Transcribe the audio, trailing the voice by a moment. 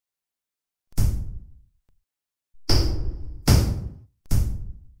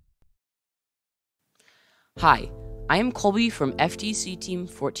Hi, I am Colby from FTC Team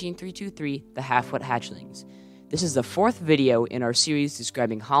 14323, the Half-Wet Hatchlings. This is the fourth video in our series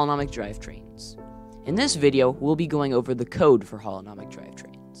describing holonomic drivetrains. In this video, we'll be going over the code for holonomic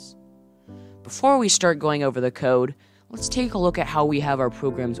drivetrains. Before we start going over the code, let's take a look at how we have our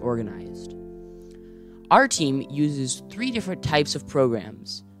programs organized. Our team uses three different types of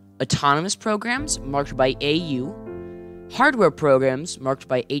programs: autonomous programs, marked by AU, hardware programs, marked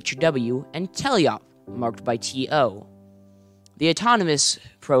by HW, and teleop, marked by TO. The autonomous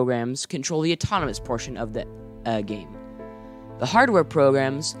programs control the autonomous portion of the game. The hardware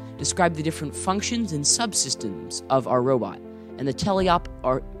programs describe the different functions and subsystems of our robot, and the teleop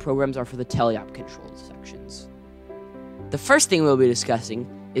programs are for the teleop control sections. The first thing we'll be discussing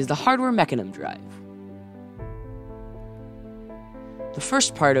is the hardware Beckenham Drive. The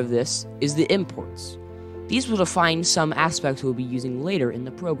first part of this is the imports. These will define some aspects we'll be using later in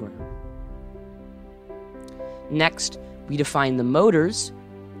the program. Next, we define the motors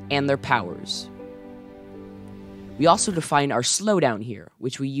and their powers. We also define our slowdown here,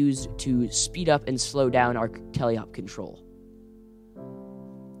 which we use to speed up and slow down our teleop control.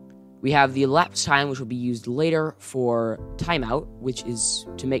 We have the elapsed time, which will be used later for timeout, which is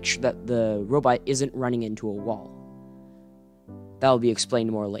to make sure that the robot isn't running into a wall. That will be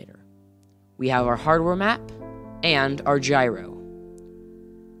explained more later. We have our hardware map and our gyro.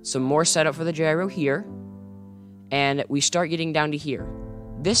 Some more setup for the gyro here, and we start getting down to here.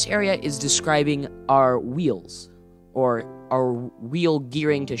 This area is describing our wheels, or our wheel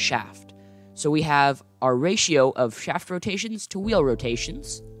gearing to shaft. So we have our ratio of shaft rotations to wheel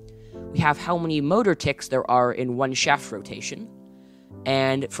rotations. We have how many motor ticks there are in one shaft rotation,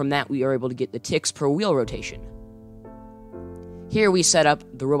 and from that we are able to get the ticks per wheel rotation. Here we set up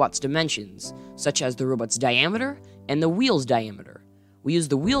the robot's dimensions, such as the robot's diameter and the wheel's diameter. We use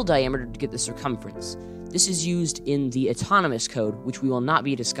the wheel diameter to get the circumference. This is used in the autonomous code, which we will not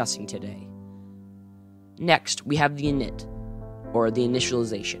be discussing today. Next, we have the init, or the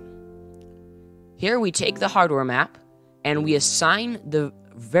initialization. Here we take the hardware map, and we assign the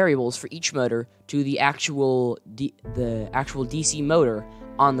variables for each motor to the actual DC motor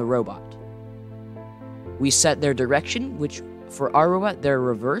on the robot. We set their direction, which for our robot, they're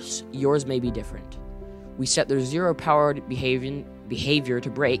reverse. Yours may be different. We set their zero-powered behavior to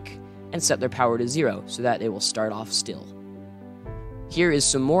brake, and set their power to 0 so that they will start off still. Here is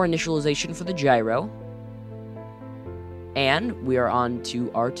some more initialization for the gyro, and we are on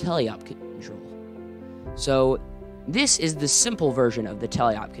to our teleop control. So this is the simple version of the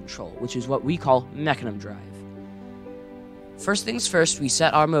teleop control, which is what we call Beckenham Drive. First things first, we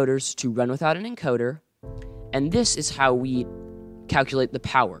set our motors to run without an encoder, and this is how we calculate the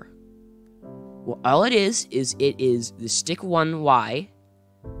power. Well, all it is the stick 1y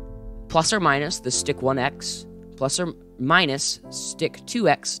plus or minus the stick 1x plus or minus stick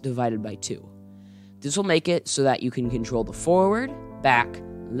 2x divided by 2. This will make it so that you can control the forward, back,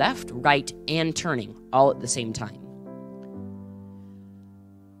 left, right, and turning all at the same time.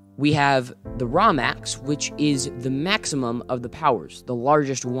 We have the raw max, which is the maximum of the powers, the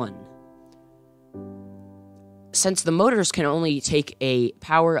largest one. Since the motors can only take a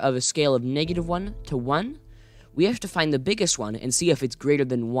power of a scale of -1 to 1, we have to find the biggest one and see if it's greater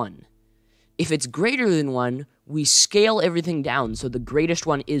than 1. If it's greater than 1, we scale everything down so the greatest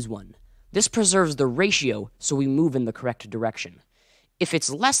one is 1. This preserves the ratio so we move in the correct direction. If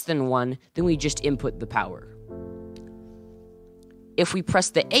it's less than 1, then we just input the power. If we press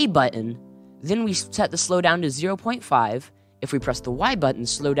the A button, then we set the slowdown to 0.5. If we press the Y button,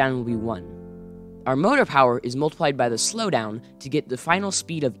 slowdown will be 1. Our motor power is multiplied by the slowdown to get the final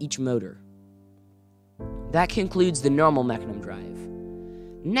speed of each motor. That concludes the normal Beckenham Drive.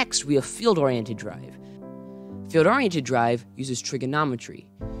 Next, we have field-oriented drive. Field-oriented drive uses trigonometry.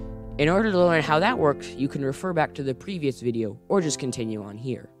 In order to learn how that works, you can refer back to the previous video or just continue on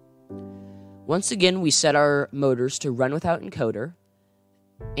here. Once again, we set our motors to run without encoder,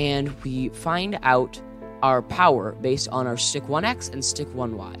 and we find out our power based on our stick 1x and stick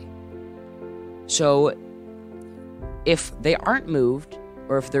 1y. So, if they aren't moved,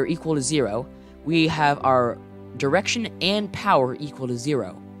 or if they're equal to 0, we have our direction and power equal to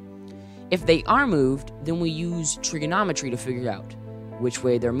 0. If they are moved, then we use trigonometry to figure out which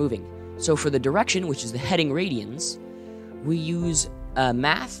way they're moving. So for the direction, which is the heading radians, we use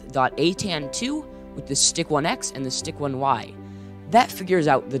math.atan2 with the stick 1x and the stick 1y. That figures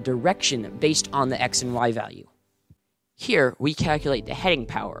out the direction based on the x and y value. Here, we calculate the heading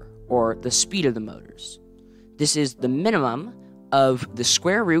power, or the speed of the motors. This is the minimum of the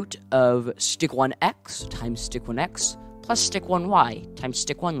square root of stick 1x times stick 1x plus stick 1y times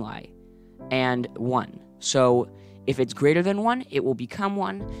stick 1y, and 1. So if it's greater than 1, it will become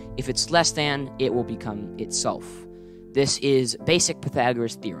 1. If it's less than, it will become itself. This is basic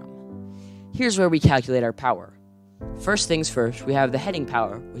Pythagoras theorem. Here's where we calculate our power. First things first, we have the heading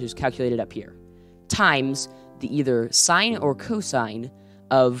power, which is calculated up here, times the either sine or cosine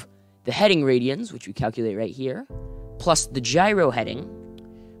of the heading radians, which we calculate right here, plus the gyro heading,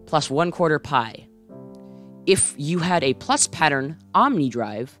 plus 1/4 pi. If you had a plus pattern omni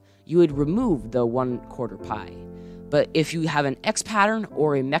drive, you would remove the 1/4 pi. But if you have an X pattern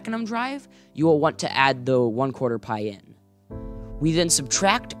or a Beckenham drive, you will want to add the 1/4 pi in. We then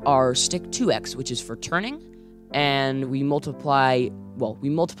subtract our stick 2x, which is for turning, and we multiply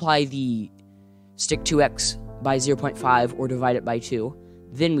the stick 2x by 0.5 or divide it by 2,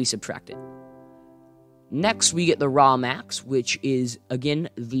 then we subtract it. Next, we get the raw max, which is, again,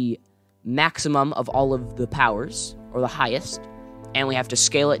 the maximum of all of the powers, or the highest, and we have to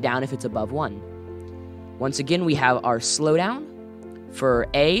scale it down if it's above 1. Once again, we have our slowdown. For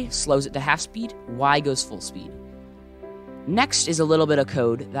A, slows it to half speed, Y goes full speed. Next is a little bit of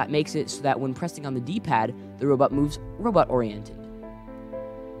code that makes it so that when pressing on the D-pad, the robot moves robot-oriented.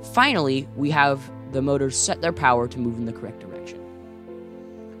 Finally, we have the motors set their power to move in the correct direction.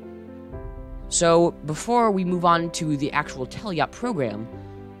 So, before we move on to the actual teleop program,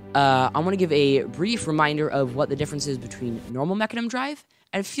 I want to give a brief reminder of what the difference is between normal Beckenham drive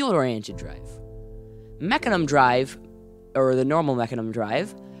and field-oriented drive. Beckenham drive, or the normal Beckenham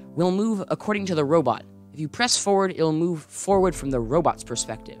drive, will move according to the robot. If you press forward, it'll move forward from the robot's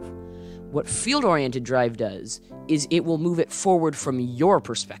perspective. What field-oriented drive does is it will move it forward from your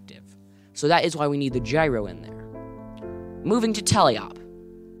perspective. So that is why we need the gyro in there. Moving to teleop.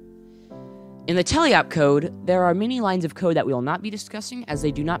 In the teleop code, there are many lines of code that we will not be discussing as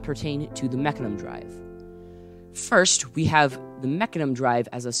they do not pertain to the Beckenham drive. First, we have the Beckenham drive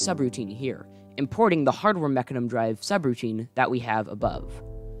as a subroutine here, importing the hardware Beckenham drive subroutine that we have above.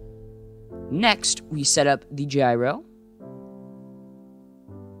 Next, we set up the gyro,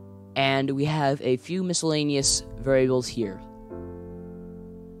 and we have a few miscellaneous variables here.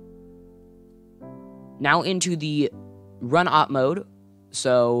 Now into the run op mode.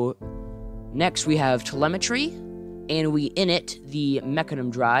 So next we have telemetry, and we init the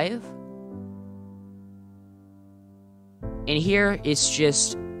Beckenham drive. And here it's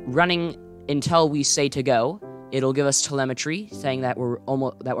just running until we say to go. It'll give us telemetry saying that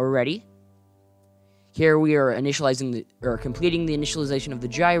we're ready. Here we are completing the initialization of the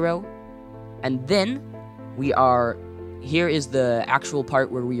gyro, and then here is the actual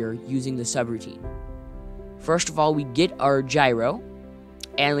part where we are using the subroutine. First of all, we get our gyro,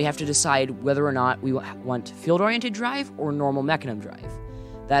 and we have to decide whether or not we want field-oriented drive or normal Beckenham drive.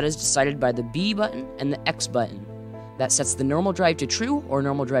 That is decided by the B button and the X button. That sets the normal drive to true or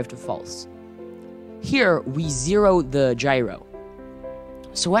normal drive to false. Here, we zero the gyro.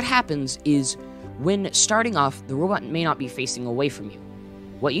 So what happens is, when starting off, the robot may not be facing away from you.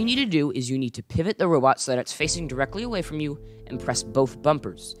 What you need to do is you need to pivot the robot so that it's facing directly away from you and press both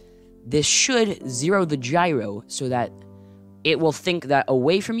bumpers. This should zero the gyro so that it will think that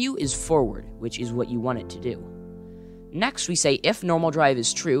away from you is forward, which is what you want it to do. Next, we say if normal drive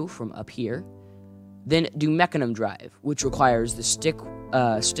is true from up here, then do Beckenham drive, which requires the stick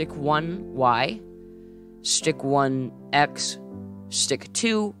 1Y, stick 1X, stick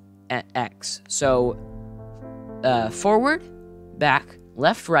 2, and X. So forward, back,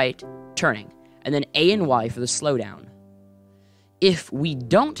 left, right, turning, and then A and Y for the slowdown. If we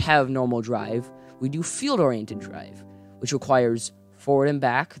don't have normal drive, we do field-oriented drive, which requires forward and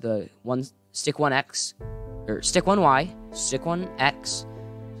back, stick 1X, or stick 1Y, stick 1X,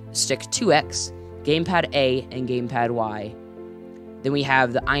 stick 2X, gamepad A and gamepad Y. Then we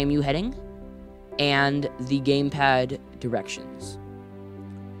have the IMU heading and the gamepad directions.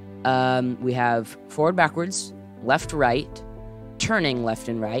 We have forward, backwards, left, right, turning left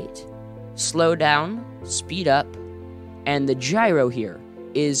and right, slow down, speed up, and the gyro here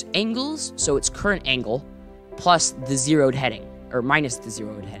is angles, so it's current angle, plus the zeroed heading, or minus the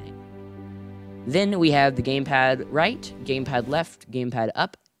zeroed heading. Then we have the gamepad right, gamepad left, gamepad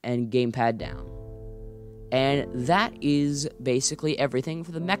up, and gamepad down. And that is basically everything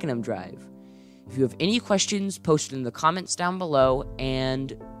for the Beckenham drive. If you have any questions, post it in the comments down below,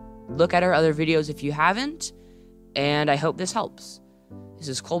 and look at our other videos if you haven't, and I hope this helps. This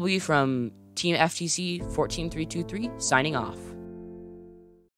is Colby from Team FTC 14323, signing off.